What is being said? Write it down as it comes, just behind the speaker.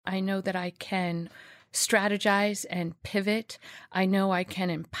I know that I can strategize and pivot. I know I can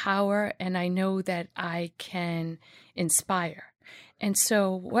empower, and I know that I can inspire. And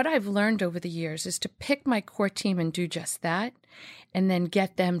so what I've learned over the years is to pick my core team and do just that, and then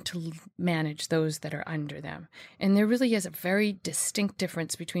get them to manage those that are under them. And there really is a very distinct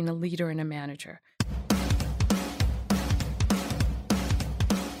difference between a leader and a manager.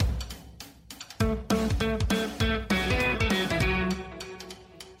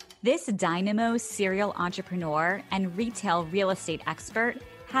 This dynamo serial entrepreneur and retail real estate expert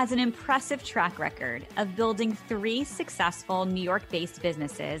has an impressive track record of building 3 successful New York-based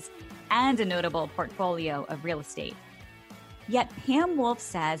businesses and a notable portfolio of real estate. Yet Pam Wolf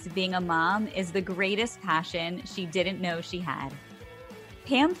says being a mom is the greatest passion she didn't know she had.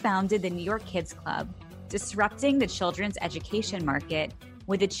 Pam founded the New York Kids Club, disrupting the children's education market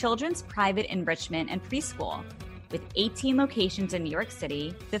with a children's private enrichment and preschool. With 18 locations in New York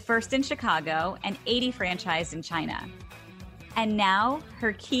City, the first in Chicago, and 80 franchised in China. And now,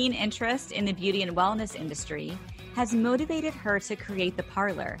 her keen interest in the beauty and wellness industry has motivated her to create The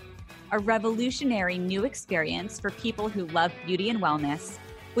Parlor, a revolutionary new experience for people who love beauty and wellness,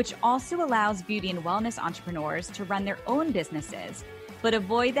 which also allows beauty and wellness entrepreneurs to run their own businesses, but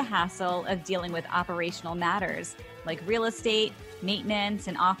avoid the hassle of dealing with operational matters like real estate, maintenance,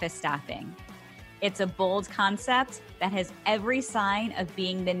 and office staffing. It's a bold concept that has every sign of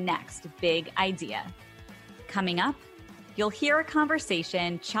being the next big idea. Coming up, you'll hear a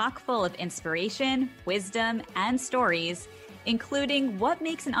conversation chock full of inspiration, wisdom, and stories, including what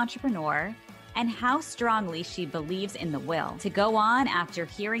makes an entrepreneur and how strongly she believes in the will to go on after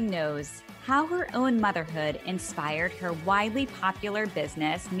hearing no's, how her own motherhood inspired her widely popular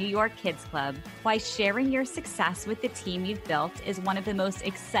business, New York Kids Club, why sharing your success with the team you've built is one of the most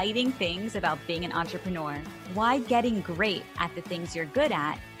exciting things about being an entrepreneur, why getting great at the things you're good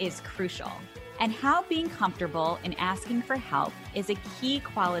at is crucial, and how being comfortable in asking for help is a key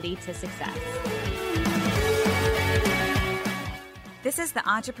quality to success. This is the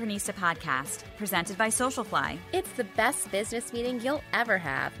Entreprenista Podcast, presented by Socialfly. It's the best business meeting you'll ever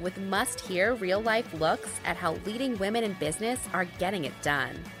have, with must-hear real-life looks at how leading women in business are getting it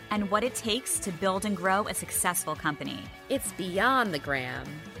done. And what it takes to build and grow a successful company. It's beyond the gram.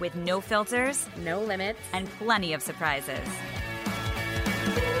 With no filters, no limits, and plenty of surprises.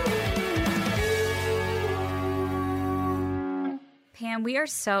 Pam, we are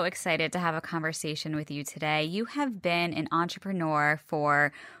so excited to have a conversation with you today. You have been an entrepreneur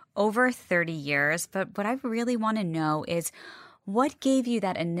for over 30 years, but what I really want to know is what gave you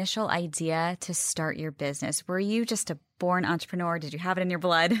that initial idea to start your business? Were you just a born entrepreneur? Did you have it in your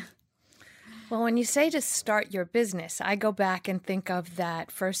blood? Well, when you say to start your business, I go back and think of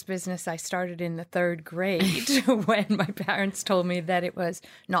that first business I started in the 3rd grade when my parents told me that it was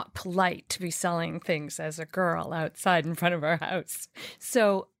not polite to be selling things as a girl outside in front of our house.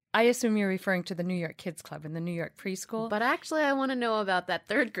 So I assume you're referring to the New York Kids Club and the New York Preschool. But actually, I want to know about that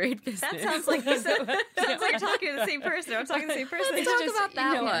 3rd grade business. That sounds like you said, sounds like you're talking to the same person. I'm talking to the same person. Let's talk about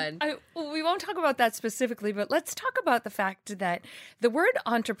that one. We won't talk about that specifically, but let's talk about the fact that the word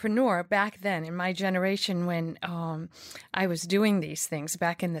entrepreneur back then in my generation when I was doing these things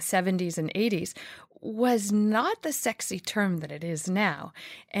back in the 70s and 80s was not the sexy term that it is now.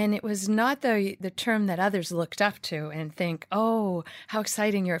 And it was not the term that others looked up to and think, oh, how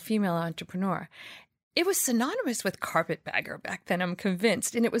exciting, you're a female entrepreneur. It was synonymous with carpetbagger back then, I'm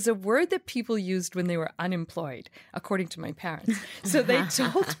convinced. And it was a word that people used when they were unemployed, according to my parents. So they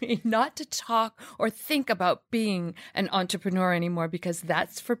told me not to talk or think about being an entrepreneur anymore because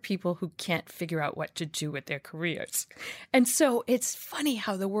that's for people who can't figure out what to do with their careers. And so it's funny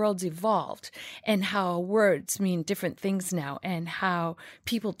how the world's evolved and how words mean different things now and how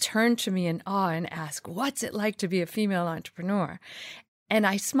people turn to me in awe and ask, what's it like to be a female entrepreneur? And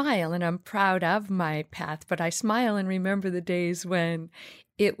I smile, and I'm proud of my path, but I smile and remember the days when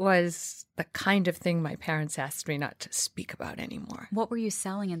it was the kind of thing my parents asked me not to speak about anymore. What were you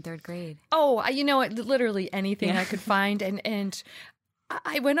selling in 3rd grade? Oh, literally anything I could find. And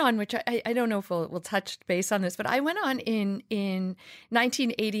I went on, which I don't know if we'll touch base on this, but I went on in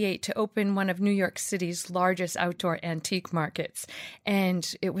 1988 to open one of New York City's largest outdoor antique markets. And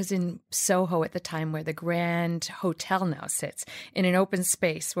it was in Soho at the time, where the Grand Hotel now sits, in an open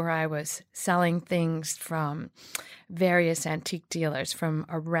space where I was selling things from various antique dealers from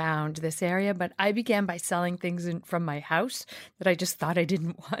around this area. But I began by selling things from my house that I just thought I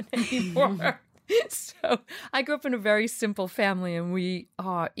didn't want anymore. So I grew up in a very simple family, and we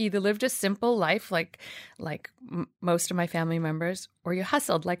either lived a simple life like most of my family members, or you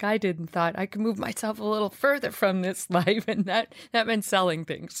hustled like I did and thought I could move myself a little further from this life, and that meant selling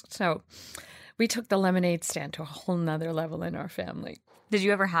things. So we took the lemonade stand to a whole nother level in our family. Did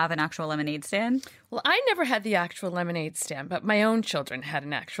you ever have an actual lemonade stand? Well, I never had the actual lemonade stand, but my own children had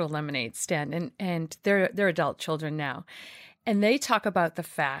an actual lemonade stand, and they're adult children now. And they talk about the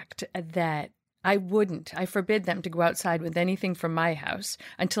fact that I forbid them to go outside with anything from my house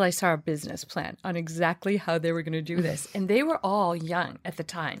until I saw a business plan on exactly how they were going to do this. And they were all young at the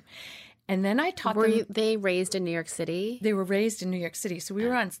time. And then I taught them. Were they raised in New York City? They were raised in New York City. So we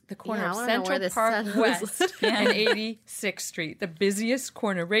were on the corner of I Central Park West and 86th Street, the busiest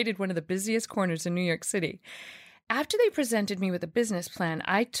corner, rated one of the busiest corners in New York City. After they presented me with a business plan,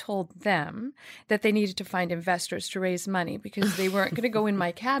 I told them that they needed to find investors to raise money because they weren't going to go in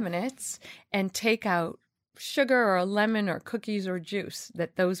my cabinets and take out sugar or a lemon or cookies or juice,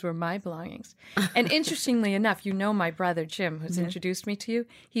 that those were my belongings. And interestingly enough, my brother Jim, who's introduced me to you,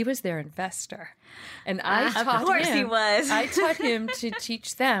 he was their investor. And I taught him to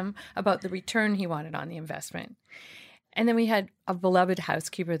teach them about the return he wanted on the investment. And then we had a beloved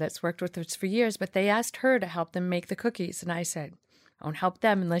housekeeper that's worked with us for years, but they asked her to help them make the cookies. And I said, I won't help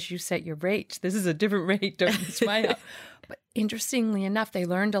them unless you set your rate. This is a different rate. Don't use my help. But interestingly enough, they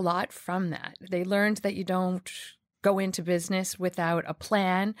learned a lot from that. They learned that you don't go into business without a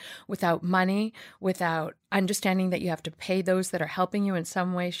plan, without money, without understanding that you have to pay those that are helping you in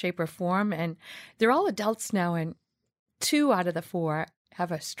some way, shape, or form. And they're all adults now, and 2 out of the 4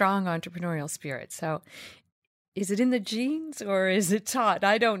 have a strong entrepreneurial spirit. So is it in the genes or is it taught?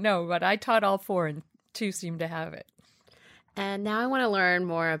 I don't know, but I taught all 4 and 2 seem to have it. And now I want to learn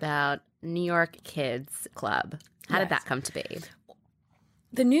more about New York Kids Club. How did that come to be?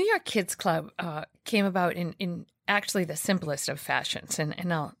 The New York Kids Club came about in actually the simplest of fashions,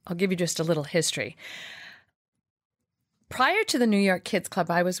 and I'll give you just a little history. Prior to the New York Kids Club,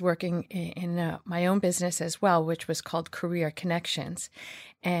 I was working in my own business as well, which was called Career Connections.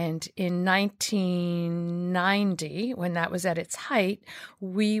 And in 1990, when that was at its height,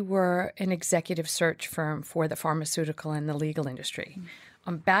 we were an executive search firm for the pharmaceutical and the legal industry.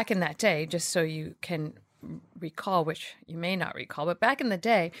 Back in that day, just so you can recall, which you may not recall, but back in the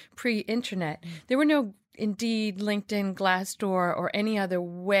day, pre-internet, there were no Indeed, LinkedIn, Glassdoor, or any other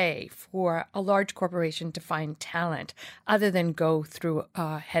way for a large corporation to find talent other than go through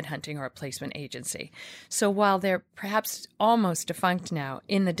headhunting or a placement agency. So while they're perhaps almost defunct now,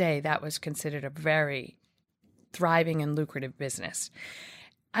 in the day, that was considered a very thriving and lucrative business.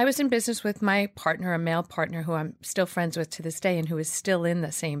 I was in business with my partner, a male partner who I'm still friends with to this day and who is still in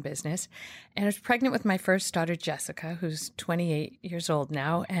the same business. And I was pregnant with my first daughter, Jessica, who's 28 years old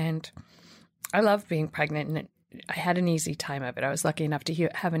now. And I love being pregnant, and I had an easy time of it. I was lucky enough to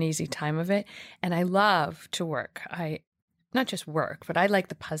have an easy time of it. And I love to work. Not just work, but I like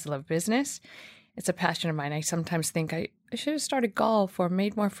the puzzle of business. It's a passion of mine. I sometimes think I should have started golf or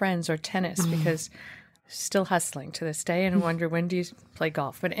made more friends or tennis because still hustling to this day and wonder, when do you play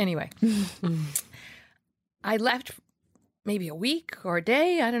golf? But anyway, I left maybe a week or a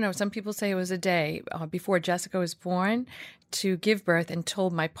day. I don't know. Some people say it was a day before Jessica was born to give birth, and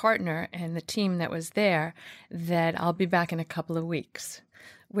told my partner and the team that was there that I'll be back in a couple of weeks,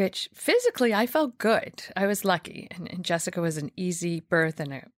 which physically I felt good. I was lucky. And Jessica was an easy birth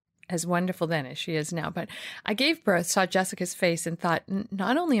and as wonderful then as she is now. But I gave birth, saw Jessica's face, and thought,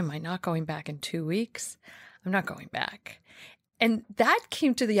 not only am I not going back in 2 weeks, I'm not going back. And that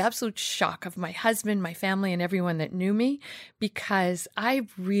came to the absolute shock of my husband, my family, and everyone that knew me, because I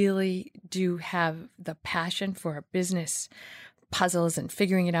really do have the passion for business puzzles and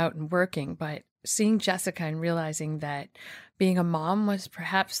figuring it out and working. But seeing Jessica and realizing that being a mom was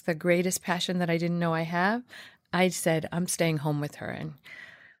perhaps the greatest passion that I didn't know I have, I said, I'm staying home with her. And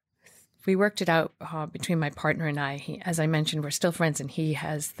we worked it out between my partner and I. As I mentioned, we're still friends, and he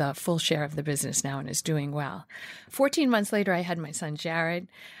has the full share of the business now and is doing well. 14 months later, I had my son, Jared.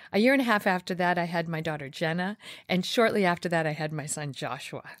 A year and a half after that, I had my daughter, Jenna. And shortly after that, I had my son,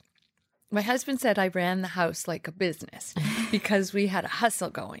 Joshua. My husband said I ran the house like a business because we had a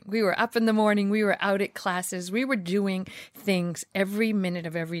hustle going. We were up in the morning. We were out at classes. We were doing things every minute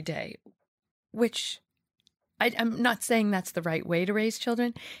of every day, which I'm not saying that's the right way to raise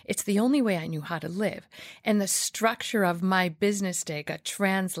children. It's the only way I knew how to live. And the structure of my business day got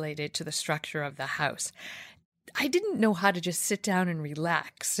translated to the structure of the house. I didn't know how to just sit down and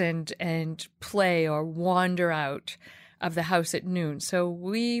relax and play or wander out. of the house at noon. So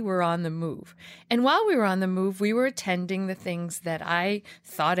we were on the move. And while we were on the move, we were attending the things that I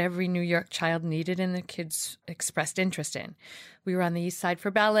thought every New York child needed and the kids expressed interest in. We were on the East Side for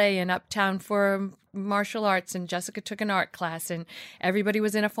ballet and uptown for martial arts, and Jessica took an art class, and everybody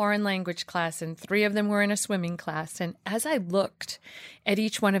was in a foreign language class, and 3 of them were in a swimming class. And as I looked at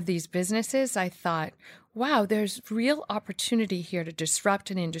each one of these businesses, I thought, wow, there's real opportunity here to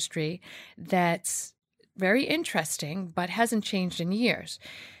disrupt an industry that's very interesting, but hasn't changed in years.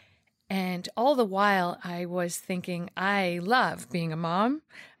 And all the while I was thinking, I love being a mom,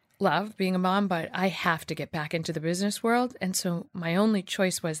 but I have to get back into the business world. And so my only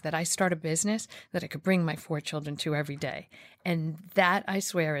choice was that I start a business that I could bring my 4 children to every day. And that, I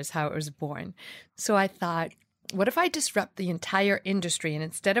swear, is how it was born. So I thought, what if I disrupt the entire industry, and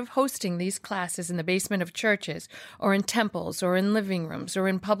instead of hosting these classes in the basement of churches or in temples or in living rooms or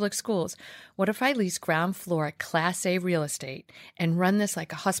in public schools, what if I lease ground floor Class A real estate and run this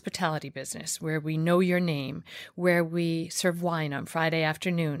like a hospitality business where we know your name, where we serve wine on Friday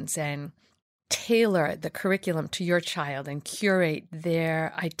afternoons and tailor the curriculum to your child and curate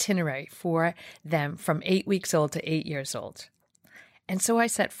their itinerary for them from 8 weeks old to 8 years old? And so I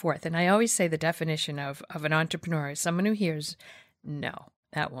set forth, and I always say the definition of an entrepreneur is someone who hears, no,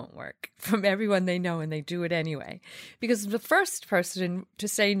 that won't work, from everyone they know, and they do it anyway. Because the first person to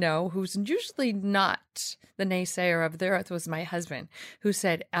say no, who's usually not the naysayer of the earth, was my husband, who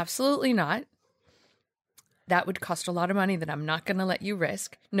said, absolutely not. That would cost a lot of money that I'm not going to let you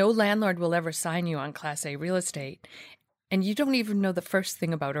risk. No landlord will ever sign you on Class A real estate. And you don't even know the first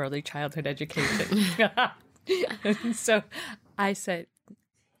thing about early childhood education. And so I said,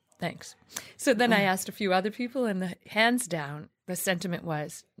 thanks. So then I asked a few other people, and hands down, the sentiment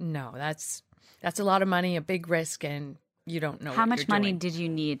was, no, that's a lot of money, a big risk, and you don't know How what much you're money doing. did you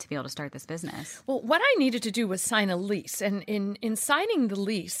need to be able to start this business? Well, what I needed to do was sign a lease. And in signing the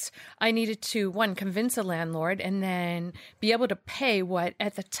lease, I needed to, one, convince a landlord, and then be able to pay what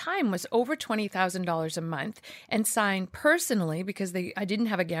at the time was over $20,000 a month, and sign personally, because I didn't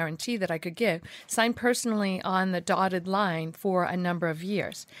have a guarantee that I could give, sign personally on the dotted line for a number of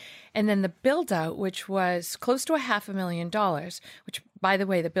years. And then the build out, which was close to $500,000, which, by the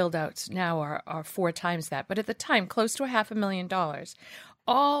way, the build outs now are 4 times that. But at the time, close to $500,000,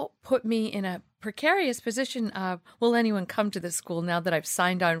 all put me in a precarious position of, will anyone come to this school now that I've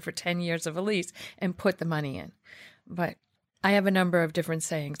signed on for 10 years of a lease and put the money in? But I have a number of different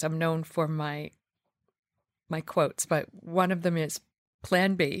sayings. I'm known for my quotes, but one of them is,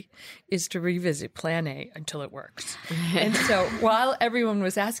 Plan B is to revisit Plan A until it works. And so while everyone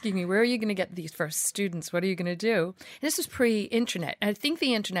was asking me, where are you going to get these first students? What are you going to do? And this was pre-internet. And I think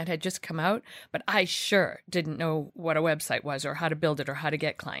the internet had just come out, but I sure didn't know what a website was or how to build it or how to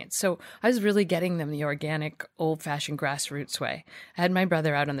get clients. So I was really getting them the organic, old-fashioned grassroots way. I had my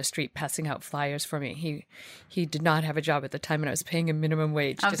brother out on the street passing out flyers for me. He did not have a job at the time, and I was paying him minimum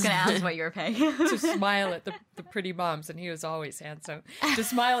wage. I was going to ask what you were paying. To smile at the pretty moms, and he was always handsome. To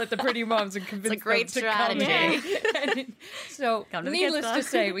smile at the pretty moms and convince them to come. It's a great strategy. So, needless to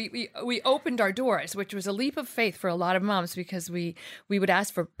say, we opened our doors, which was a leap of faith for a lot of moms, because we would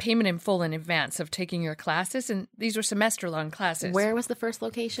ask for payment in full in advance of taking your classes, and these were semester-long classes. Where was the first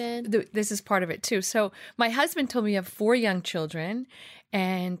location? This is part of it, too. So my husband told me you have 4 young children,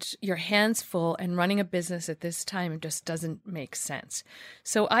 and your hands full, and running a business at this time just doesn't make sense.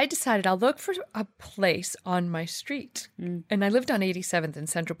 So I decided I'll look for a place on my street. And I lived on 87th and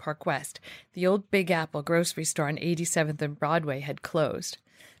Central Park West. The old Big Apple grocery store on 87th and Broadway had closed.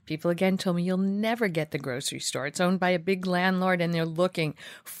 People again told me, you'll never get the grocery store. It's owned by a big landlord, and they're looking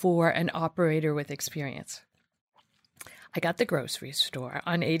for an operator with experience. I got the grocery store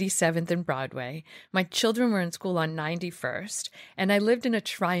on 87th and Broadway. My children were in school on 91st, and I lived in a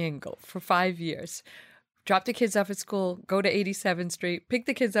triangle for 5 years. Drop the kids off at school, go to 87th Street, pick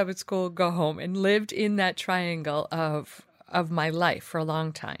the kids up at school, go home, and lived in that triangle of my life for a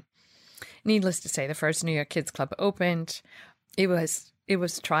long time. Needless to say, the first New York Kids Club opened. It was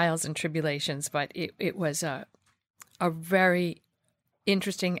trials and tribulations, but it was a very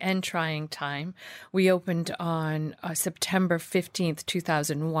interesting and trying time. We opened on September 15th,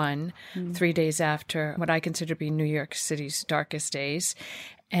 2001, 3 days after what I consider to be New York City's darkest days,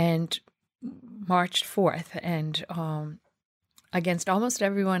 and marched forth. And against almost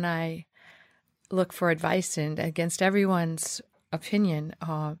everyone I look for advice and against everyone's opinion,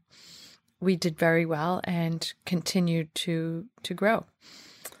 we did very well and continued to grow.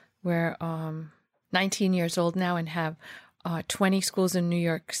 We're 19 years old now and have 20 schools in New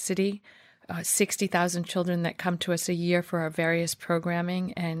York City, 60,000 children that come to us a year for our various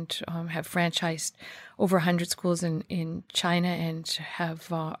programming, and have franchised over 100 schools in China, and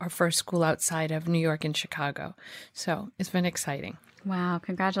have our first school outside of New York and Chicago. So it's been exciting. Wow.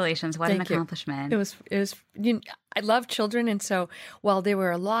 Congratulations. What an accomplishment. It was, I love children. And so while there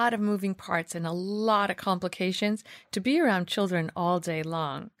were a lot of moving parts and a lot of complications, to be around children all day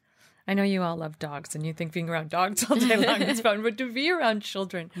long, I know you all love dogs and you think being around dogs all day long is fun, but to be around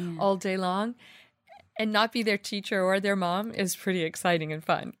children all day long and not be their teacher or their mom is pretty exciting and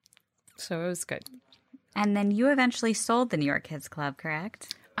fun. So it was good. And then you eventually sold the New York Kids Club,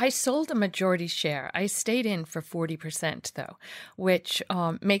 correct? I sold a majority share. I stayed in for 40%, though, which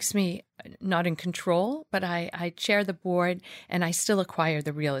makes me not in control, but I chair the board, and I still acquire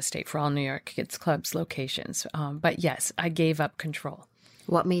the real estate for all New York Kids Club's locations. But yes, I gave up control.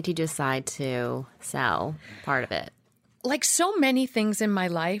 What made you decide to sell part of it? Like so many things in my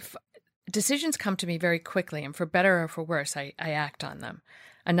life, decisions come to me very quickly, and for better or for worse, I act on them.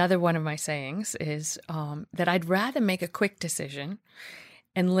 Another one of my sayings is that I'd rather make a quick decision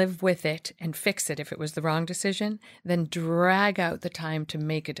and live with it and fix it if it was the wrong decision, then drag out the time to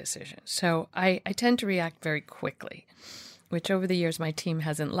make a decision. So I tend to react very quickly, which over the years my team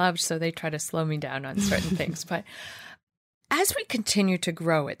hasn't loved, so they try to slow me down on certain things. But as we continue to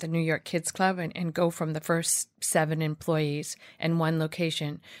grow at the New York Kids Club and go from the first 7 employees and 1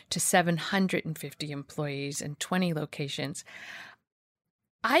 location to 750 employees and 20 locations,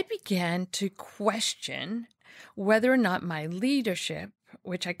 I began to question whether or not my leadership,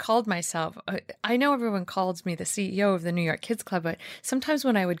 which I called myself, I know everyone calls me the CEO of the New York Kids Club, but sometimes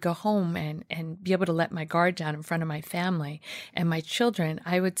when I would go home and be able to let my guard down in front of my family and my children,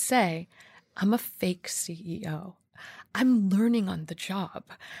 I would say, I'm a fake CEO. I'm learning on the job.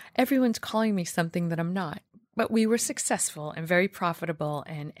 Everyone's calling me something that I'm not. But we were successful and very profitable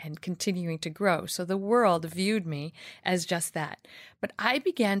and continuing to grow. So the world viewed me as just that. But I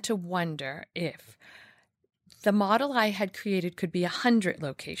began to wonder if the model I had created could be 100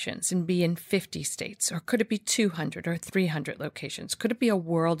 locations and be in 50 states, or could it be 200 or 300 locations? Could it be a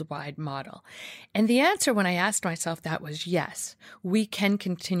worldwide model? And the answer when I asked myself that was yes, we can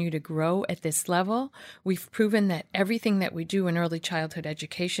continue to grow at this level. We've proven that everything that we do in early childhood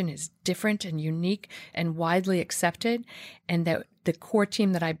education is different and unique and widely accepted, and that the core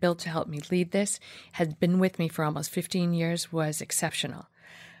team that I built to help me lead this had been with me for almost 15 years was exceptional.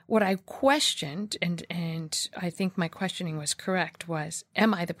 What I questioned, and I think my questioning was correct, was,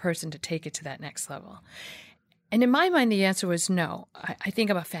 am I the person to take it to that next level? And in my mind, the answer was no. I think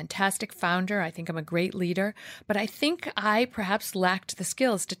I'm a fantastic founder. I think I'm a great leader. But I think I perhaps lacked the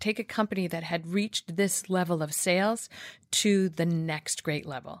skills to take a company that had reached this level of sales to the next great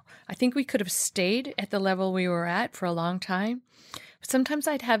level. I think we could have stayed at the level we were at for a long time. But sometimes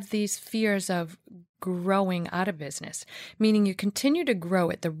I'd have these fears of growing out of business, meaning you continue to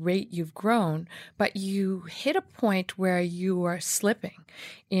grow at the rate you've grown, but you hit a point where you are slipping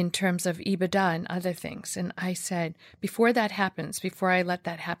in terms of EBITDA and other things. And I said, before that happens, before I let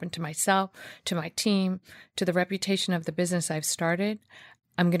that happen to myself, to my team, to the reputation of the business I've started,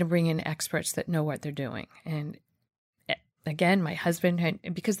 I'm going to bring in experts that know what they're doing. And again, my husband,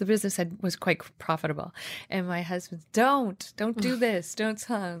 because the business was quite profitable, and my husband, don't do this, don't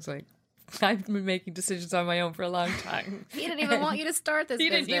sell. I was like, I've been making decisions on my own for a long time. He didn't even want you to start this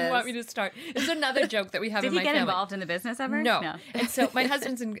business. He didn't even want me to start. It's another joke that we have in my family. Did he get involved in the business ever? No. And so my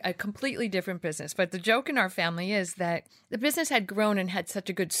husband's in a completely different business. But the joke in our family is that the business had grown and had such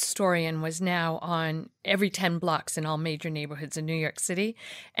a good story and was now on every 10 blocks in all major neighborhoods in New York City.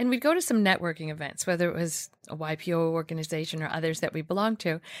 And we'd go to some networking events, whether it was a YPO organization or others that we belonged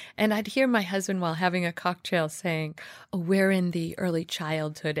to. And I'd hear my husband while having a cocktail saying, oh, we're in the early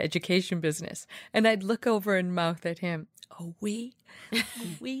childhood education business. And I'd look over and mouth at him, oh, we?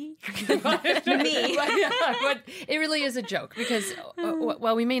 Me. But it really is a joke because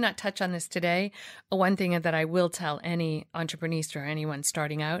while we may not touch on this today, one thing that I will tell any entrepreneur or anyone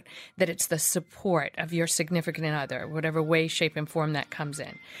starting out, that it's the support of your significant other, whatever way, shape, and form that comes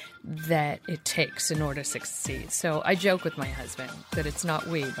in, that it takes in order to succeed. So I joke with my husband that it's not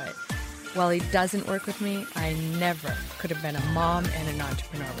we, but while he doesn't work with me, I never could have been a mom and an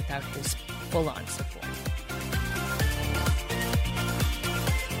entrepreneur without his full-on support.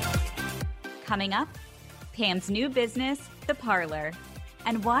 Coming up, Pam's new business, The Parlor,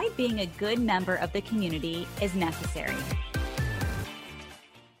 and why being a good member of the community is necessary.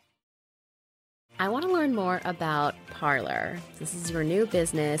 I want to learn more about Parlor. This is your new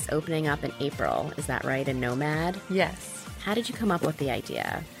business opening up in April. Is that right? In Nomad? Yes. How did you come up with the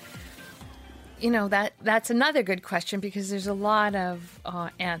idea? that's another good question because there's a lot of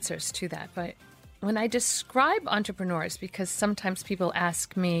answers to that. But when I describe entrepreneurs, because sometimes people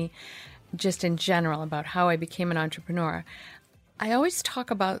ask me just in general about how I became an entrepreneur, I always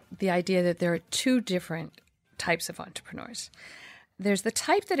talk about the idea that there are two different types of entrepreneurs. There's the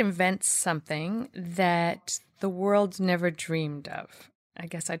type that invents something that the world never dreamed of. I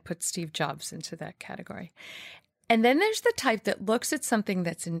guess I'd put Steve Jobs into that category. And then there's the type that looks at something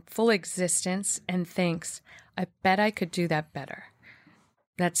that's in full existence and thinks, I bet I could do that better.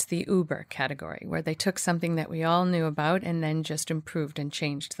 That's the Uber category, where they took something that we all knew about and then just improved and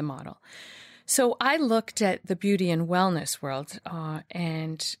changed the model. So I looked at the beauty and wellness world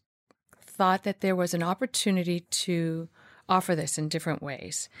and thought that there was an opportunity to offer this in different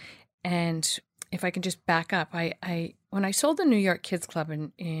ways. And if I can just back up, I when I sold the New York Kids Club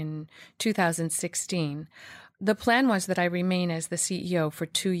in 2016, the plan was that I remain as the CEO for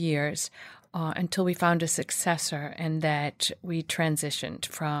 2 years until we found a successor, and that we transitioned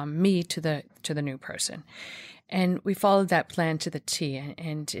from me to the new person. And we followed that plan to the T.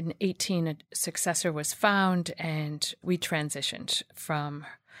 And in 2018, a successor was found, and we transitioned from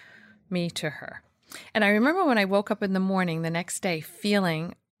me to her. And I remember when I woke up in the morning the next day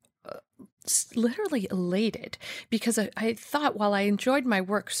feeling literally elated, because I thought, while I enjoyed my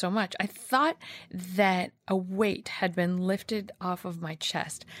work so much, I thought that a weight had been lifted off of my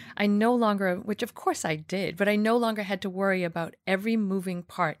chest. I no longer, which of course I did, but I no longer had to worry about every moving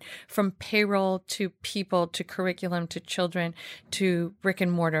part, from payroll to people to curriculum to children to brick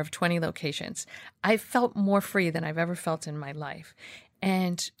and mortar of 20 locations. I felt more free than I've ever felt in my life.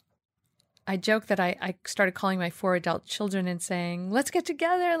 And I joke that I started calling my 4 adult children and saying, let's get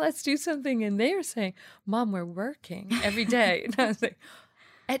together, let's do something. And they were saying, Mom, we're working every day. And I was like,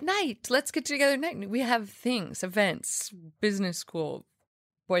 at night, let's get together at night. We have things, events, business school,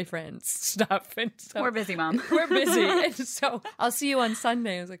 boyfriends, stuff. And so we're busy, Mom. We're busy. And so I'll see you on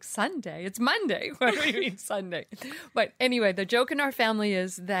Sunday. I was like, Sunday? It's Monday. What do you mean Sunday? But anyway, the joke in our family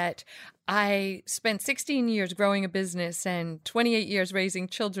is that I spent 16 years growing a business and 28 years raising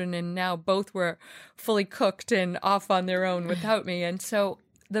children, and now both were fully cooked and off on their own without me. And so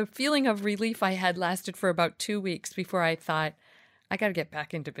the feeling of relief I had lasted for about 2 weeks before I thought, I got to get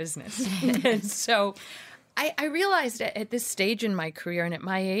back into business. And so I realized at this stage in my career and at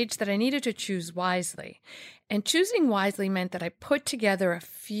my age that I needed to choose wisely. And choosing wisely meant that I put together a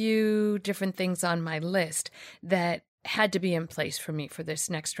few different things on my list that had to be in place for me for this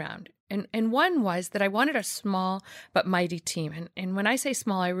next round. And one was that I wanted a small but mighty team. And when I say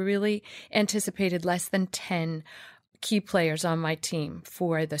small, I really anticipated less than 10 key players on my team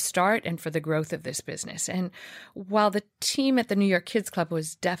for the start and for the growth of this business. And while the team at the New York Kids Club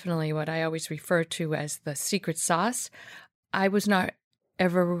was definitely what I always refer to as the secret sauce, I was not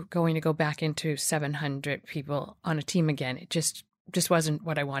ever going to go back into 700 people on a team again. It just wasn't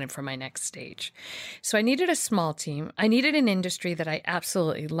what I wanted for my next stage. So I needed a small team. I needed an industry that I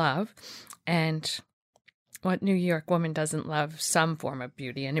absolutely love. And what New York woman doesn't love? Some form of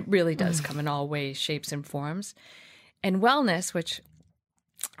beauty. And it really does come in all ways, shapes, and forms. And wellness, which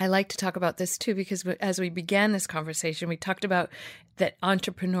I like to talk about this too, because as we began this conversation, we talked about that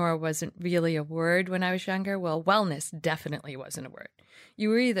entrepreneur wasn't really a word when I was younger. Well, wellness definitely wasn't a word. You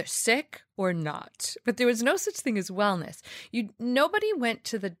were either sick or not, but there was no such thing as wellness. Nobody went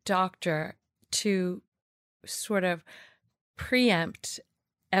to the doctor to sort of preempt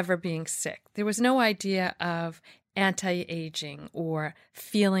ever being sick. There was no idea of anti-aging or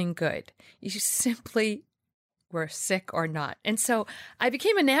feeling good. You simply were sick or not. And so I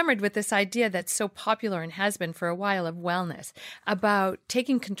became enamored with this idea that's so popular and has been for a while of wellness, about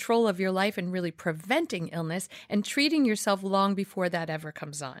taking control of your life and really preventing illness and treating yourself long before that ever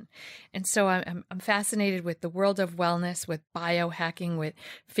comes on. And so I'm fascinated with the world of wellness, with biohacking, with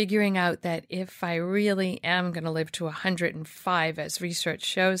figuring out that if I really am going to live to 105, as research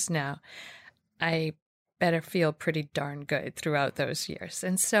shows now, I better feel pretty darn good throughout those years.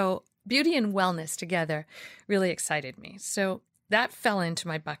 And so beauty and wellness together really excited me. So that fell into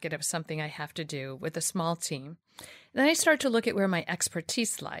my bucket of something I have to do with a small team. Then I started to look at where my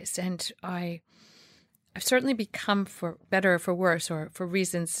expertise lies. And I've certainly become, for better or for worse, or for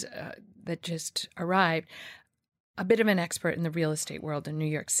reasons that just arrived, a bit of an expert in the real estate world in New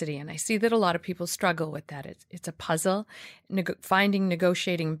York City. And I see that a lot of people struggle with that. It's a puzzle. Finding,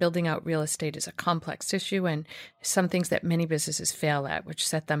 negotiating, building out real estate is a complex issue, and some things that many businesses fail at, which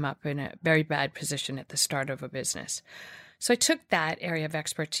set them up in a very bad position at the start of a business. So I took that area of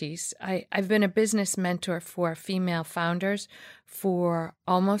expertise. I've been a business mentor for female founders for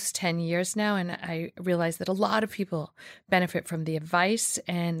almost 10 years now, and I realize that a lot of people benefit from the advice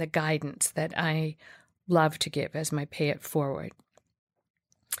and the guidance that I love to give as my pay it forward.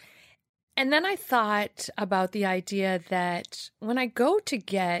 And then I thought about the idea that when I go to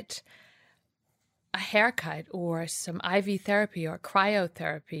get a haircut or some IV therapy or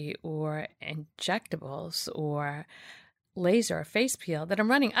cryotherapy or injectables or laser or face peel, that I'm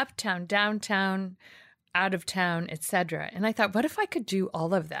running uptown, downtown, out of town, etc. And I thought, what if I could do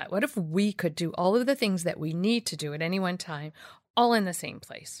all of that? What if we could do all of the things that we need to do at any one time, all in the same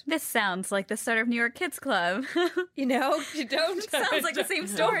place? This sounds like the start of New York Kids Club. You don't. Sounds like the same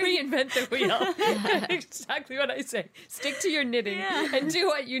story. Don't reinvent the wheel. Exactly what I say. Stick to your knitting and do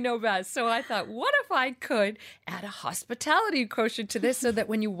what you know best. So I thought, what if I could add a hospitality quotient to this so that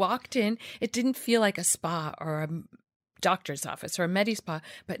when you walked in, it didn't feel like a spa or a doctor's office or a med spa,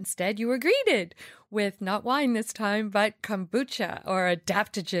 but instead you were greeted with not wine this time, but kombucha or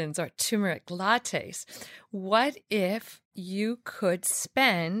adaptogens or turmeric lattes. What if you could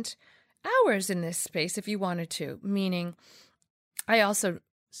spend hours in this space if you wanted to? Meaning, I also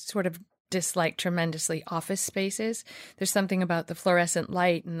sort of dislike tremendously office spaces. There's something about the fluorescent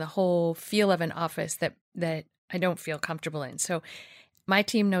light and the whole feel of an office that I don't feel comfortable in. So my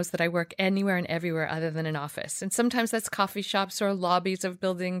team knows that I work anywhere and everywhere other than an office. And sometimes that's coffee shops or lobbies of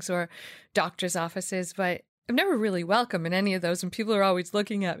buildings or doctor's offices, but I'm never really welcome in any of those. And people are always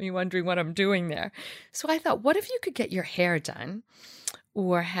looking at me wondering what I'm doing there. So I thought, what if you could get your hair done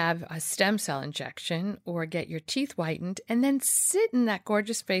or have a stem cell injection or get your teeth whitened and then sit in that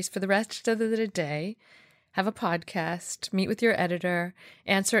gorgeous space for the rest of the day, have a podcast, meet with your editor,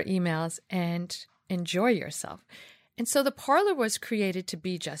 answer emails, and enjoy yourself. And so the parlor was created to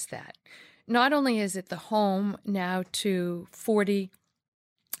be just that. Not only is it the home now to 40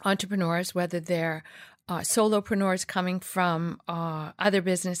 entrepreneurs, whether they're solopreneurs coming from other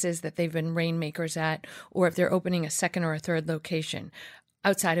businesses that they've been rainmakers at, or if they're opening a second or a third location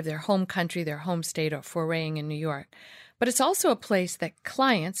outside of their home country, their home state, or foraying in New York. But it's also a place that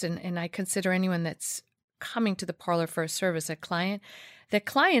clients, and I consider anyone that's coming to the parlor for a service a client, that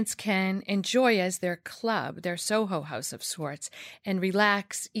clients can enjoy as their club, their Soho house of sorts, and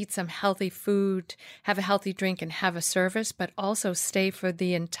relax, eat some healthy food, have a healthy drink, and have a service, but also stay for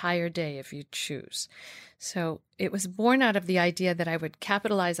the entire day if you choose. So it was born out of the idea that I would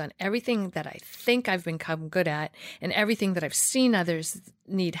capitalize on everything that I think I've become good at and everything that I've seen others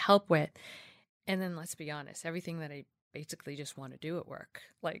need help with. And then let's be honest, everything that I basically just want to do at work,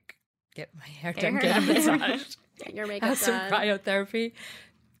 like get my hair done, get a massage, get your makeup have some done, cryotherapy,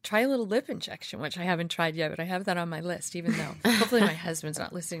 try a little lip injection, which I haven't tried yet, but I have that on my list, even though hopefully my husband's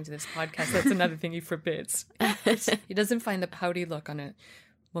not listening to this podcast. That's another thing he forbids. He doesn't find the pouty look on a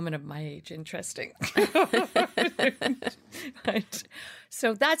woman of my age interesting. But,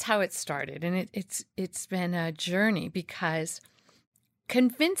 so that's how it started. And it's been a journey, because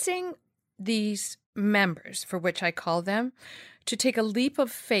convincing these members, for which I call them, to take a leap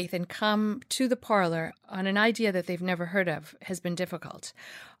of faith and come to the parlor on an idea that they've never heard of has been difficult.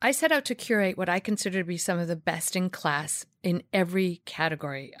 I set out to curate what I consider to be some of the best in class in every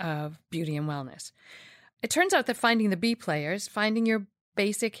category of beauty and wellness. It turns out that finding the B players, finding your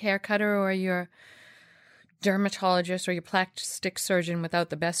basic hair cutter or your dermatologist or your plastic surgeon without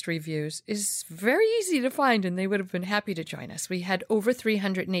the best reviews is very easy to find, and they would have been happy to join us. We had over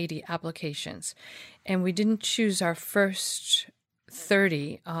 380 applications, and we didn't choose our first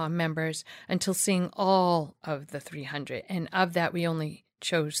 30 members until seeing all of the 300, and of that we only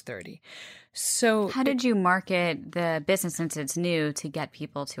chose 30. So how did you market the business, since it's new, to get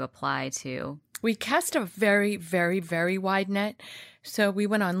people to apply to? We cast a very, very, very wide net. So we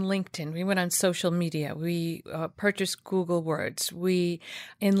went on LinkedIn. We went on social media. We purchased Google Words. We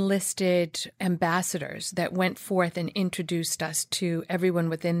enlisted ambassadors that went forth and introduced us to everyone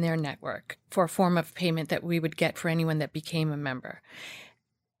within their network for a form of payment that we would get for anyone that became a member.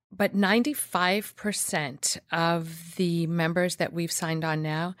 But 95% of the members that we've signed on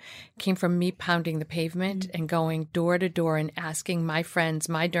now came from me pounding the pavement and going door to door and asking my friends,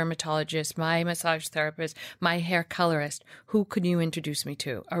 my dermatologist, my massage therapist, my hair colorist, who could you introduce me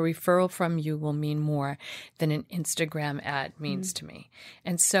to? A referral from you will mean more than an Instagram ad means to me.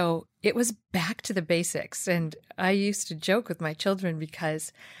 And so it was back to the basics. And I used to joke with my children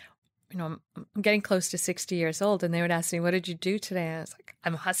because, you know, I'm getting close to 60 years old, and they would ask me, what did you do today? And I was like,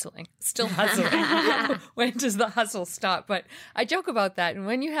 I'm hustling, still hustling. When does the hustle stop? But I joke about that. And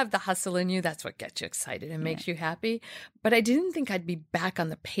when you have the hustle in you, that's what gets you excited and makes you happy. But I didn't think I'd be back on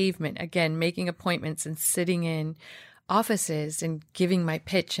the pavement again, making appointments and sitting in offices and giving my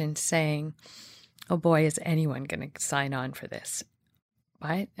pitch and saying, oh boy, is anyone going to sign on for this?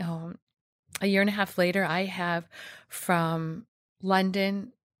 But a year and a half later, I have from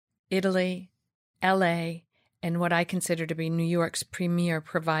London, Italy, LA, and what I consider to be New York's premier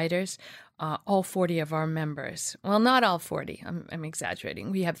providers, all 40 of our members. Well, not all 40. I'm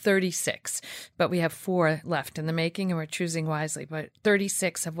exaggerating. We have 36, but we have 4 left in the making, and we're choosing wisely. But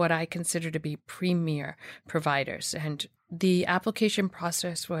 36 of what I consider to be premier providers. And the application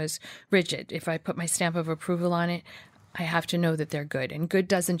process was rigid. If I put my stamp of approval on it, I have to know that they're good. And good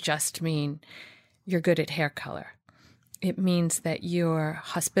doesn't just mean you're good at hair color. It means that you're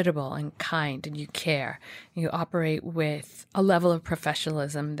hospitable and kind and you care. You operate with a level of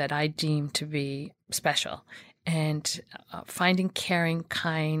professionalism that I deem to be special. And finding caring,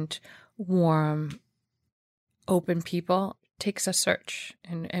 kind, warm, open people takes a search,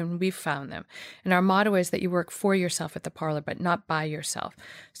 and we've found them. And our motto is that you work for yourself at the parlor, but not by yourself.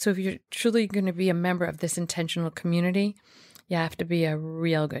 So if you're truly going to be a member of this intentional community, you have to be a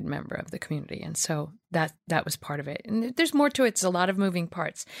real good member of the community. And so that was part of it. And there's more to it. It's a lot of moving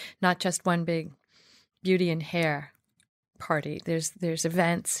parts, not just one big beauty and hair party. There's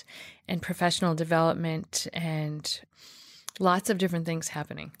events and professional development and lots of different things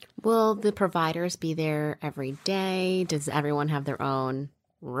happening. Will the providers be there every day? Does everyone have their own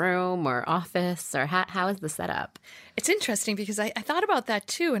room or office, or how is the setup? It's interesting because I thought about that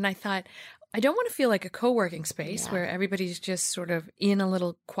too. And I thought, I don't want to feel like a co-working space where everybody's just sort of in a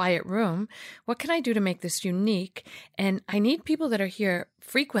little quiet room. What can I do to make this unique? And I need people that are here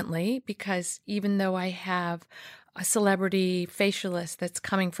frequently, because even though I have a celebrity facialist that's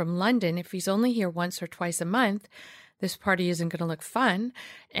coming from London, if he's only here once or twice a month, this party isn't going to look fun.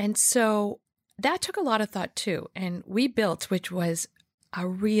 And so that took a lot of thought too. And we built, which was a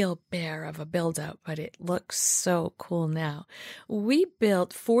real bear of a build out, but it looks so cool now. We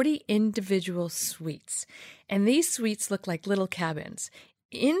built 40 individual suites, and these suites look like little cabins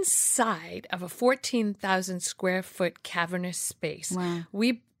inside of a 14,000 square foot cavernous space. Wow.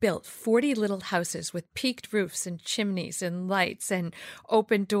 We built 40 little houses with peaked roofs and chimneys and lights and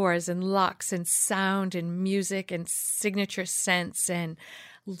open doors and locks and sound and music and signature scents and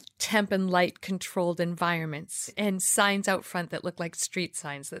temp and light controlled environments and signs out front that look like street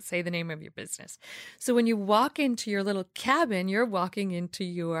signs that say the name of your business. So when you walk into your little cabin, you're walking into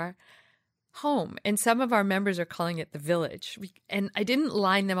your home. And some of our members are calling it the village. And I didn't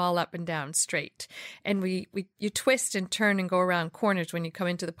line them all up and down straight. And you twist and turn and go around corners when you come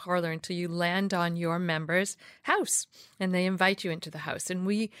into the parlor until you land on your member's house. And they invite you into the house. And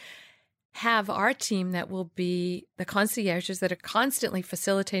we have our team that will be the concierges that are constantly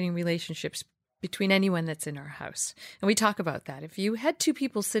facilitating relationships between anyone that's in our house. And we talk about that. If you had 2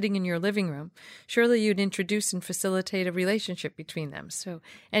 people sitting in your living room, surely you'd introduce and facilitate a relationship between them. So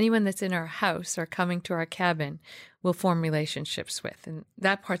anyone that's in our house or coming to our cabin, we'll form relationships with. And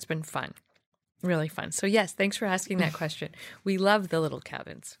that part's been fun, really fun. So yes, thanks for asking that question. We love the little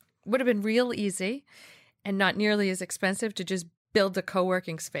cabins. Would have been real easy and not nearly as expensive to just build a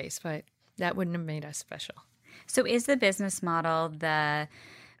co-working space, but that wouldn't have made us special. So is the business model the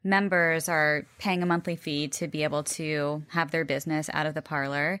members are paying a monthly fee to be able to have their business out of the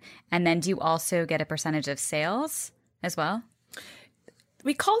parlor, and then do you also get a percentage of sales as well?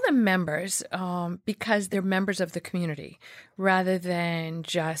 We call them members because they're members of the community rather than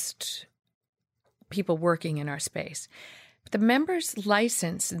just people working in our space. The members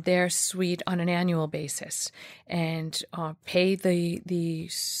license their suite on an annual basis and pay the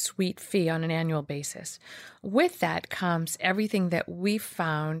suite fee on an annual basis. With that comes everything that we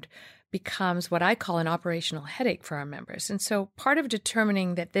found becomes what I call an operational headache for our members. And so part of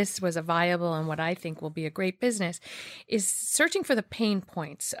determining that this was a viable and what I think will be a great business is searching for the pain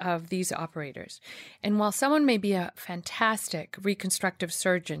points of these operators. And while someone may be a fantastic reconstructive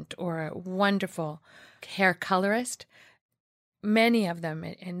surgeon or a wonderful hair colorist, many of them,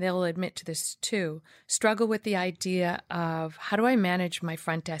 and they'll admit to this too, struggle with the idea of, how do I manage my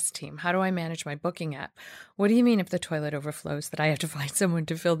front desk team? How do I manage my booking app? What do you mean if the toilet overflows that I have to find someone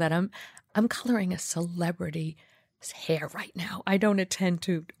to fill that? I'm coloring a celebrity's hair right now. I don't attend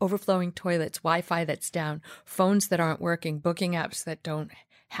to overflowing toilets, Wi-Fi that's down, phones that aren't working, booking apps that don't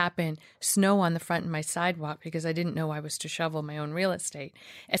happen, snow on the front of my sidewalk because I didn't know I was to shovel my own real estate,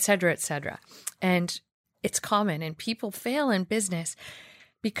 et cetera, et cetera. And it's common, and people fail in business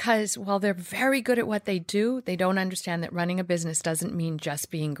because while they're very good at what they do, they don't understand that running a business doesn't mean just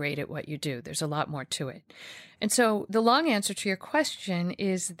being great at what you do. There's a lot more to it. And so the long answer to your question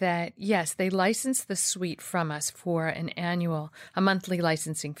is that, yes, they license the suite from us for a monthly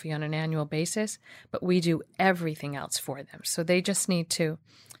licensing fee on an annual basis, but we do everything else for them. So they just need to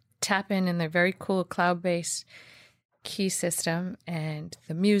tap in their very cool cloud-based key system, and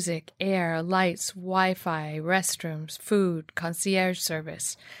the music, air, lights, Wi-Fi, restrooms, food, concierge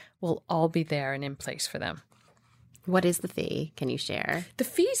service will all be there and in place for them. What is the fee? Can you share? The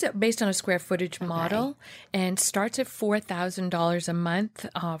fees are based on a square footage model and starts at $4,000 a month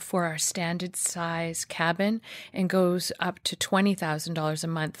for our standard size cabin and goes up to $20,000 a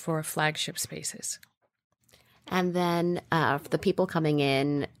month for flagship spaces. And then for the people coming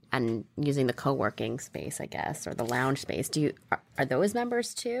in and using the co-working space, I guess, or the lounge space, are those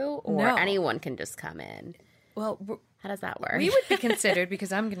members too? Or No. anyone can just come in? Well, How does that work? we would be considered,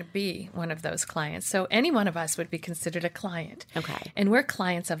 because I'm going to be one of those clients. So any one of us would be considered a client. Okay. And we're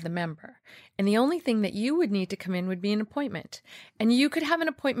clients of the member. And the only thing that you would need to come in would be an appointment. And you could have an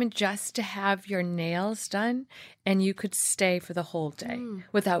appointment just to have your nails done, and you could stay for the whole day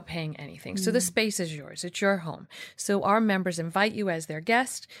without paying anything. So the space is yours. It's your home. So our members invite you as their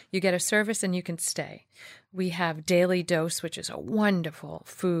guest. You get a service and you can stay. We have Daily Dose, which is a wonderful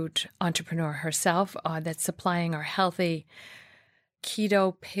food entrepreneur herself that's supplying our healthy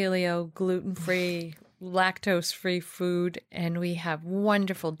keto, paleo, gluten-free, lactose-free food. And we have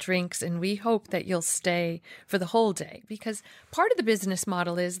wonderful drinks. And we hope that you'll stay for the whole day, because part of the business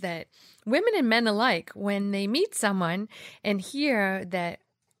model is that women and men alike, when they meet someone and hear that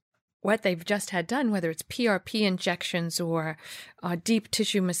what they've just had done, whether it's PRP injections or deep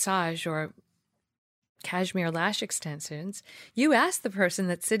tissue massage or cashmere lash extensions, you ask the person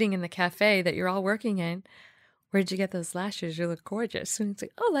that's sitting in the cafe that you're all working in, where'd you get those lashes? You look gorgeous. And it's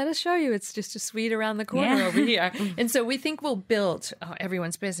like, oh, let us show you. It's just a suite around the corner over here. And so we think we'll build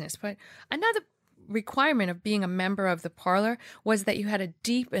everyone's business. But another requirement of being a member of the parlor was that you had a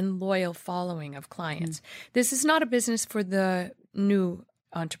deep and loyal following of clients. This is not a business for the new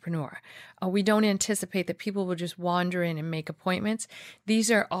entrepreneur. We don't anticipate that people will just wander in and make appointments.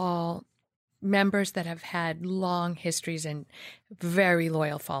 These are all members that have had long histories and very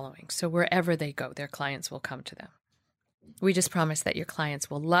loyal followings. So wherever they go, their clients will come to them. We just promise that your clients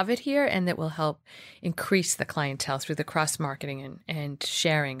will love it here and that will help increase the clientele through the cross-marketing and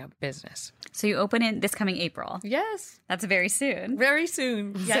sharing of business. So you open in this coming April. Yes. That's very soon. Very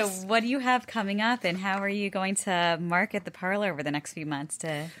soon. Yes. So what do you have coming up, and how are you going to market the parlor over the next few months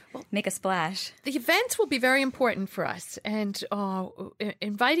to make a splash? The events will be very important for us, and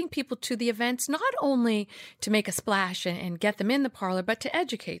inviting people to the events, not only to make a splash and get them in the parlor, but to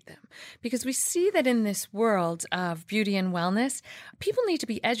educate them. Because we see that in this world of beauty and wellness, people need to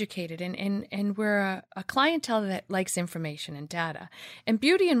be educated, and we're a clientele that likes information and data. And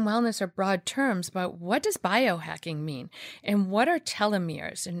beauty and wellness are broad terms, but what does biohacking mean? And what are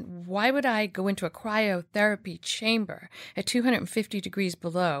telomeres? And why would I go into a cryotherapy chamber at 250 degrees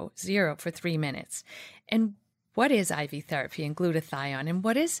below zero for 3 minutes? And what is IV therapy and glutathione? And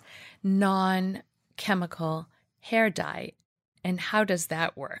what is non-chemical hair dye? And how does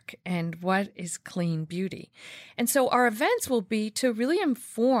that work? And what is clean beauty? And so our events will be to really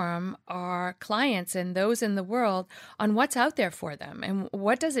inform our clients and those in the world on what's out there for them and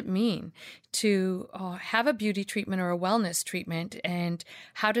what does it mean to have a beauty treatment or a wellness treatment, and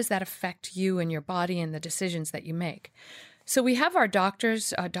how does that affect you and your body and the decisions that you make. So we have our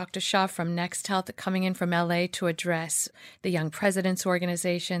doctors, Dr. Shah from Next Health coming in from LA to address the Young Presidents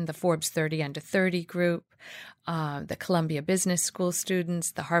Organization, the Forbes 30 Under 30 group, the Columbia Business School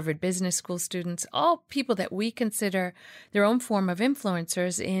students, the Harvard Business School students, all people that we consider their own form of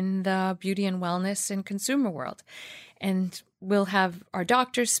influencers in the beauty and wellness and consumer world. And we'll have our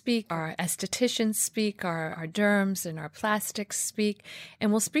doctors speak, our estheticians speak, our derms and our plastics speak,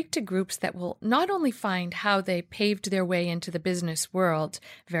 and we'll speak to groups that will not only find how they paved their way into the business world,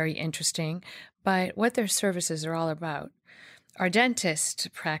 very interesting, but what their services are all about. Our dentist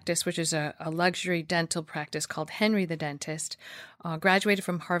practice, which is a luxury dental practice called Henry the Dentist, graduated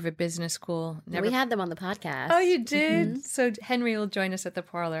from Harvard Business School. We had them on the podcast. Oh, you did? Mm-hmm. So Henry will join us at the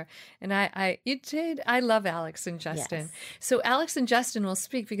parlor. And you did. I love Alex and Justin. Yes. So Alex and Justin will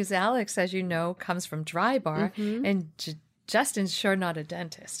speak because Alex, as you know, comes from Dry Bar, and Justin's sure not a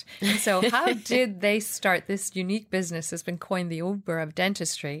dentist. And so how did they start this unique business that's been coined the Uber of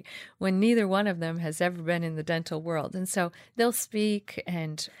dentistry when neither one of them has ever been in the dental world? And so they'll speak,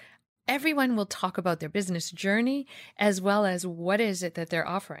 and everyone will talk about their business journey as well as what is it that they're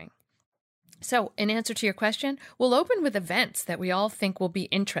offering. So, in answer to your question, we'll open with events that we all think will be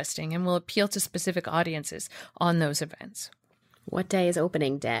interesting and will appeal to specific audiences on those events. What day is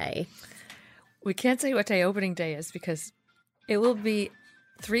opening day? We can't say what day opening day is because it will be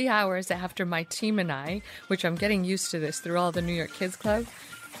 3 hours after my team and I, which I'm getting used to this through all the New York Kids Club,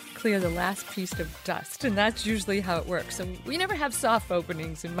 clear the last piece of dust. And that's usually how it works. So we never have soft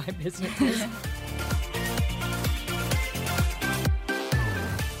openings in my businesses.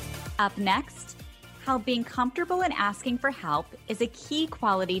 Up next, how being comfortable in asking for help is a key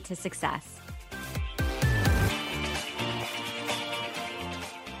quality to success.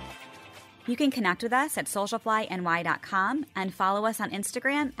 You can connect with us at socialflyny.com and follow us on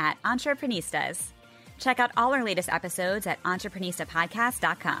Instagram at Entreprenistas. Check out all our latest episodes at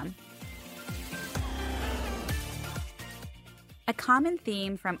entreprenistapodcast.com. A common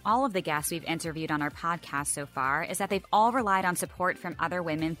theme from all of the guests we've interviewed on our podcast so far is that they've all relied on support from other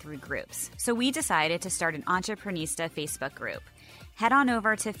women through groups. So we decided to start an Entreprenista Facebook group. Head on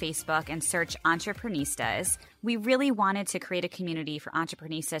over to Facebook and search Entreprenistas. We really wanted to create a community for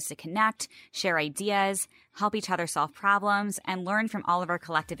Entreprenistas to connect, share ideas, help each other solve problems, and learn from all of our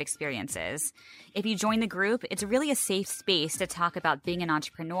collective experiences. If you join the group, it's really a safe space to talk about being an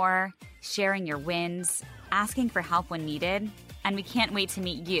entrepreneur, sharing your wins, asking for help when needed, and we can't wait to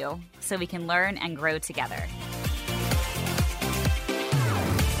meet you so we can learn and grow together.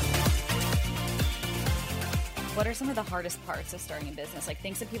 What are some of the hardest parts of starting a business? Like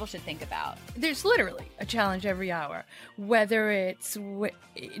things that people should think about? There's literally a challenge every hour, whether it's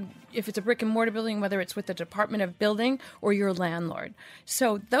if it's a brick and mortar building, whether it's with the Department of Building or your landlord.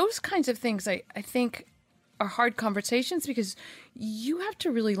 So those kinds of things I think are hard conversations because you have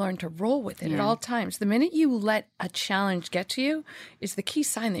to really learn to roll with it at all times. The minute you let a challenge get to you is the key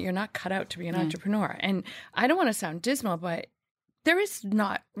sign that you're not cut out to be an entrepreneur. And I don't want to sound dismal, but there is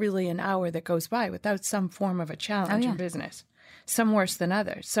not really an hour that goes by without some form of a challenge in business. Some worse than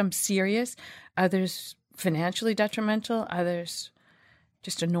others. Some serious, others financially detrimental, others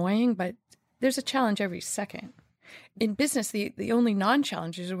just annoying, but there's a challenge every second. In business, the only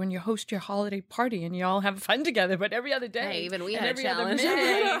non-challenges are when you host your holiday party and you all have fun together, but every other day. Hey, even we and had a every other challenge.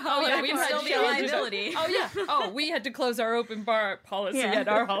 minute- Oh, yeah, we've can had still be a challenges. liability. Oh, yeah. Oh, we had to close our open bar policy at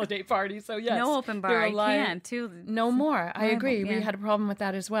our holiday party. So, yes. No open bar. you're I alive. can't. Too. No more. I agree. yeah. We had a problem with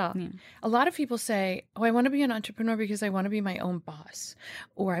that as well. A lot of people say, oh, I want to be an entrepreneur because I want to be my own boss,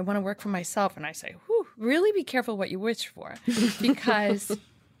 or I want to work for myself. And I say, whew, really be careful what you wish for. Because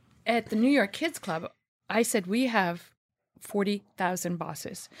at the New York Kids Club, I said we have 40,000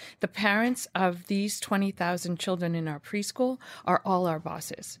 bosses. The parents of these 20,000 children in our preschool are all our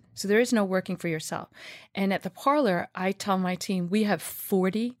bosses. So there is no working for yourself. And at the parlor, I tell my team, we have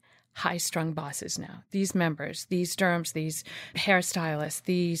 40 high-strung bosses now. These members, these derms, these hairstylists,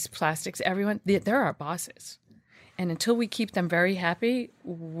 these plastics, everyone, they're our bosses. And until we keep them very happy,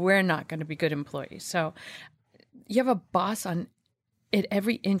 we're not going to be good employees. So you have a boss on at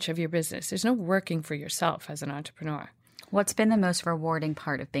every inch of your business. There's no working for yourself as an entrepreneur. What's been the most rewarding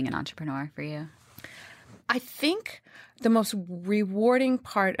part of being an entrepreneur for you? I think the most rewarding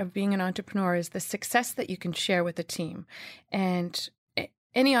part of being an entrepreneur is the success that you can share with a team. And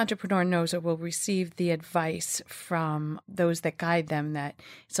any entrepreneur knows or will receive the advice from those that guide them that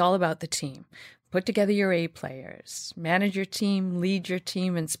it's all about the team. Put together your A players, manage your team, lead your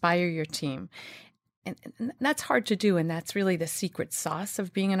team, inspire your team. And that's hard to do, and that's really the secret sauce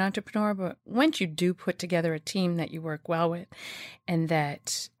of being an entrepreneur. But once you do put together a team that you work well with and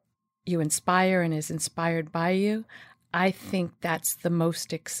that you inspire and is inspired by you, I think that's the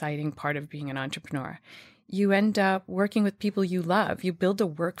most exciting part of being an entrepreneur. You end up working with people you love. You build a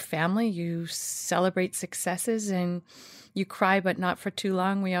work family. You celebrate successes, and you cry, but not for too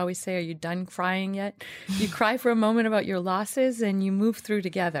long. We always say, are you done crying yet? You cry for a moment about your losses, and you move through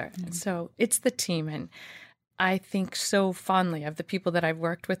together. And so it's the team. And I think so fondly of the people that I've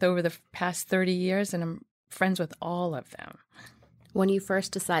worked with over the past 30 years, and I'm friends with all of them. When you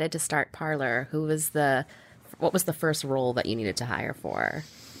first decided to start Parlor, what was the first role that you needed to hire for?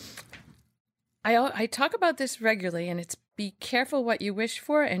 I talk about this regularly, and it's be careful what you wish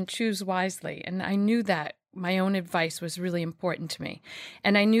for and choose wisely. And I knew that my own advice was really important to me.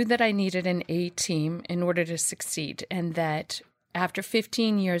 And I knew that I needed an A team in order to succeed, and that after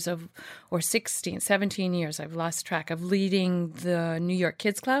 15 years or 16, 17 years, I've lost track of leading the New York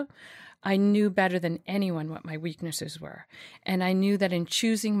Kids Club, I knew better than anyone what my weaknesses were. And I knew that in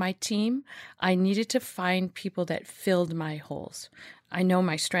choosing my team, I needed to find people that filled my holes. I know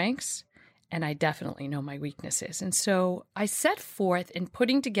my strengths, and I definitely know my weaknesses. And so I set forth in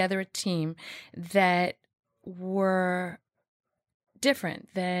putting together a team that were different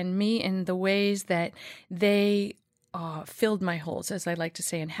than me in the ways that they filled my holes, as I like to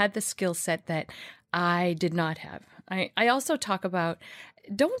say, and had the skill set that I did not have. I also talk about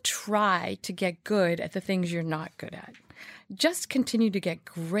don't try to get good at the things you're not good at. Just continue to get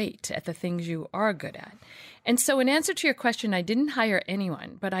great at the things you are good at. And so in answer to your question, I didn't hire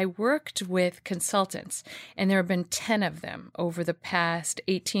anyone, but I worked with consultants, and there have been 10 of them over the past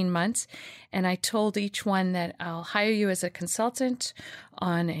 18 months. And I told each one that I'll hire you as a consultant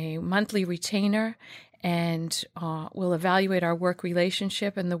on a monthly retainer, and we'll evaluate our work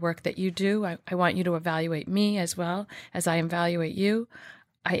relationship and the work that you do. I want you to evaluate me as well as I evaluate you.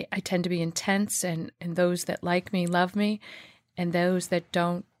 I tend to be intense, and those that like me love me, and those that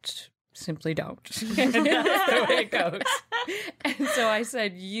don't simply don't. And that's the way it goes. And so I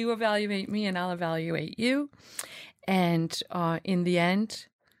said, you evaluate me and I'll evaluate you. And in the end,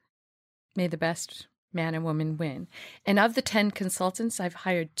 may the best man and woman win. And of the 10 consultants, I've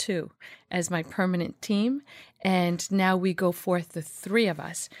hired 2 as my permanent team. And now we go forth, the 3 of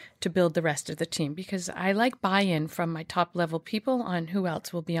us, to build the rest of the team, because I like buy-in from my top level people on who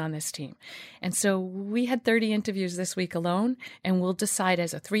else will be on this team. And so we had 30 interviews this week alone, and we'll decide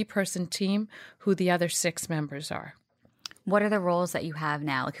as a 3-person team who the other 6 members are. What are the roles that you have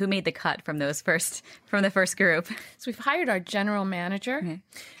now? Like, who made the cut from the first group? So we've hired our general manager. Okay.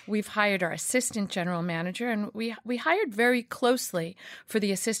 We've hired our assistant general manager, and we hired very closely for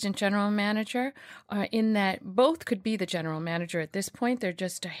the assistant general manager in that both could be the general manager at this point. They're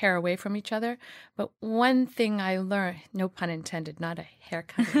just a hair away from each other. But one thing I learned, no pun intended, not a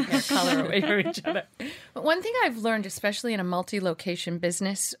haircut and hair color away from each other. But one thing I've learned, especially in a multi-location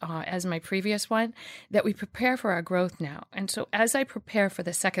business as my previous one, that we prepare for our growth now. And so as I prepare for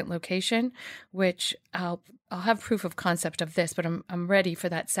the second location, which I'll have proof of concept of this, but I'm ready for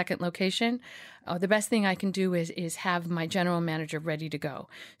that second location. The best thing I can do is have my general manager ready to go.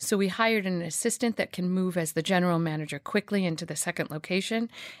 So we hired an assistant that can move as the general manager quickly into the second location,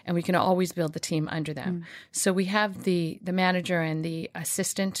 and we can always build the team under them. So we have the manager and the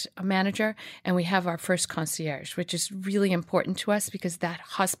assistant manager, and we have our first concierge, which is really important to us because that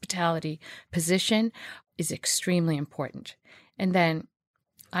hospitality position is extremely important. And then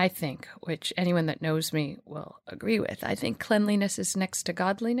I think, which anyone that knows me will agree with, I think cleanliness is next to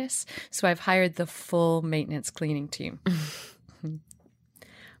godliness. So I've hired the full maintenance cleaning team.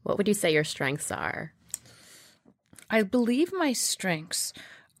 What would you say your strengths are? I believe my strengths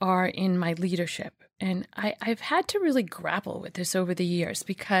are in my leadership. And I've had to really grapple with this over the years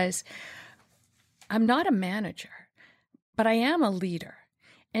because I'm not a manager, but I am a leader.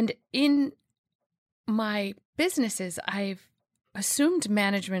 And in my businesses, I've assumed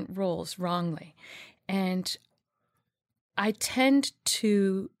management roles wrongly. And I tend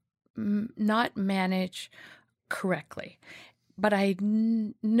to not manage correctly. But I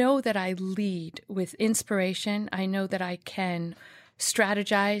know that I lead with inspiration. I know that I can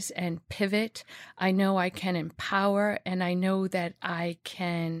strategize and pivot. I know I can empower, and I know that I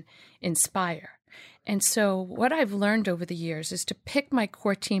can inspire. And so what I've learned over the years is to pick my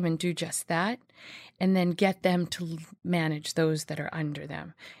core team and do just that, and then get them to manage those that are under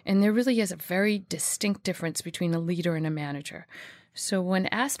them. And there really is a very distinct difference between a leader and a manager. So when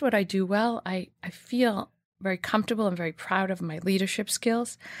asked what I do well, I feel very comfortable and very proud of my leadership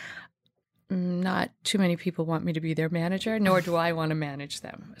skills. Not too many people want me to be their manager, nor do I want to manage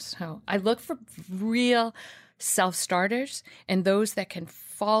them. So I look for real self-starters and those that can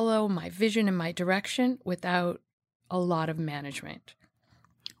follow my vision and my direction without a lot of management.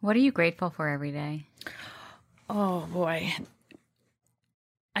 What are you grateful for every day? Oh, boy.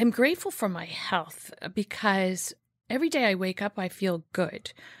 I'm grateful for my health because every day I wake up, I feel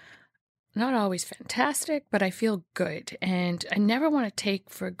good. Not always fantastic, but I feel good. And I never want to take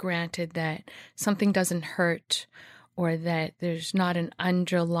for granted that something doesn't hurt or that there's not an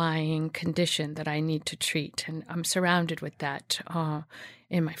underlying condition that I need to treat. And I'm surrounded with that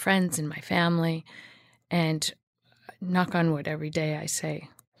in my friends and my family. And knock on wood, every day I say,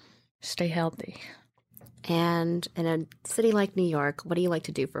 stay healthy. And in a city like New York, what do you like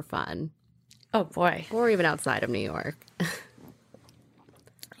to do for fun? Oh, boy. Or even outside of New York?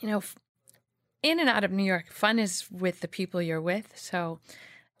 You know, in and out of New York, fun is with the people you're with. So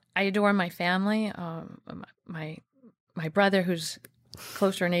I adore my family. My brother, who's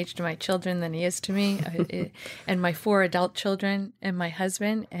closer in age to my children than he is to me, and my 4 adult children, and my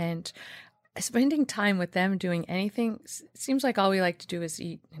husband. And spending time with them doing anything seems like all we like to do is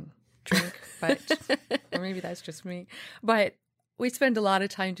eat and drink, but or maybe that's just me. But we spend a lot of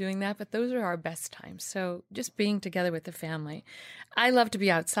time doing that, but those are our best times. So just being together with the family. I love to be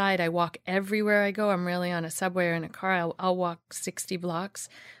outside. I walk everywhere I go. I'm really on a subway or in a car. I'll walk 60 blocks.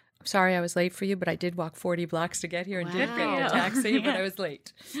 I'm sorry I was late for you, but I did walk 40 blocks to get here and did get a taxi, but I was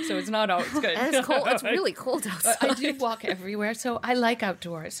late. So it's not always good. And it's cold. It's really cold outside. I do walk everywhere. So I like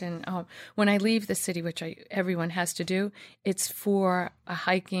outdoors. And when I leave the city, which everyone has to do, it's for a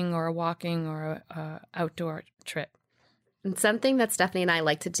hiking or a walking or a outdoor trip. And something that Stephanie and I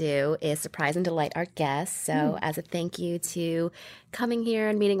like to do is surprise and delight our guests. So as a thank you to coming here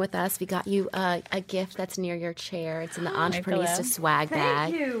and meeting with us, we got you a gift that's near your chair. It's in the Entreprenista swag bag.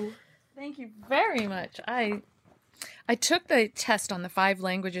 Thank you. Thank you very much. I took the test on the 5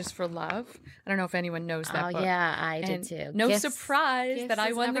 languages for love. I don't know if anyone knows that book. Yeah, I did too. No surprise that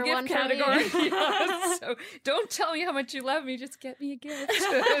I won the gift category. Yes. So don't tell me how much you love me. Just get me a gift.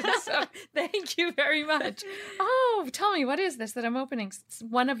 So thank you very much. Oh, tell me, what is this that I'm opening?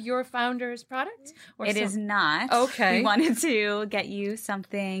 One of your founders' products? It is not. Okay. We wanted to get you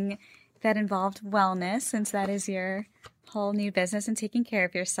something that involved wellness, since that is your whole new business and taking care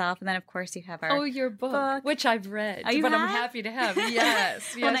of yourself. And then, of course, you have our your book, which I've read, but I'm happy to have.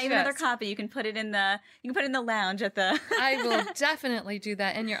 Yes, well, not even another copy. You can put it in the lounge at the. I will definitely do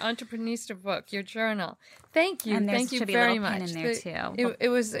that. And your Entreprenista book, your journal. Thank you. And Thank you should be very a little much. Pin in there too. It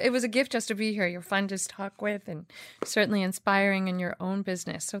was a gift just to be here. You're fun to talk with and certainly inspiring in your own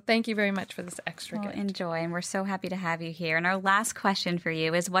business. So thank you very much for this extra gift. Enjoy, and we're so happy to have you here. And our last question for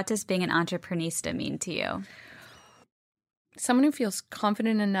you is, what does being an Entreprenista mean to you? Someone who feels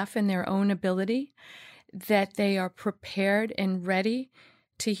confident enough in their own ability that they are prepared and ready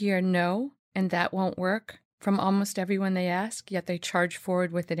to hear no, and that won't work from almost everyone they ask, yet they charge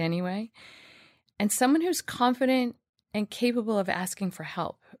forward with it anyway. And someone who's confident and capable of asking for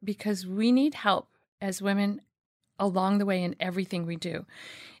help, because we need help as women along the way in everything we do.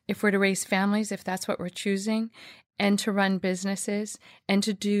 If we're to raise families, if that's what we're choosing, and to run businesses and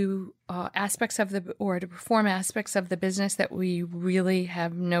to do to perform aspects of the business that we really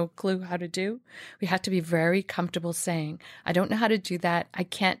have no clue how to do, we have to be very comfortable saying, I don't know how to do that. I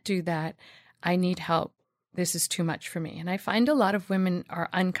can't do that. I need help. This is too much for me. And I find a lot of women are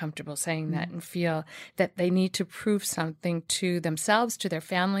uncomfortable saying that and feel that they need to prove something to themselves, to their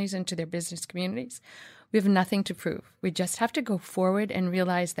families, and to their business communities. We have nothing to prove. We just have to go forward and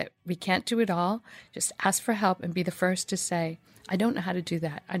realize that we can't do it all. Just ask for help and be the first to say, I don't know how to do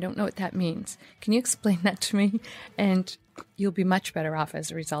that. I don't know what that means. Can you explain that to me? And you'll be much better off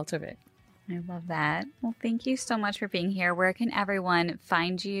as a result of it. I love that. Well, thank you so much for being here. Where can everyone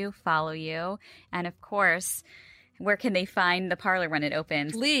find you, follow you? And of course, where can they find the parlor when it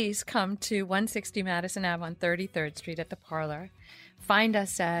opens? Please come to 160 Madison Ave on 33rd Street at the Parlor. Find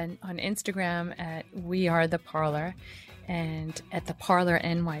us on Instagram at We Are The Parlor and at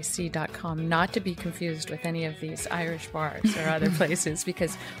theparlornyc.com, not to be confused with any of these Irish bars or other places,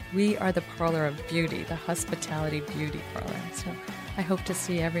 because we are the parlor of beauty, the hospitality beauty parlor. So I hope to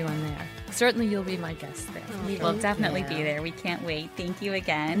see everyone there. Certainly you'll be my guest there. We will definitely be there. We can't wait. Thank you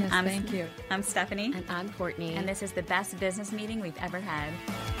again. Yes, thank you. I'm Stephanie. And I'm Courtney. And this is the best business meeting we've ever had.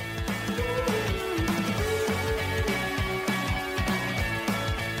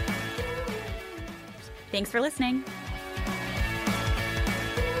 Thanks for listening.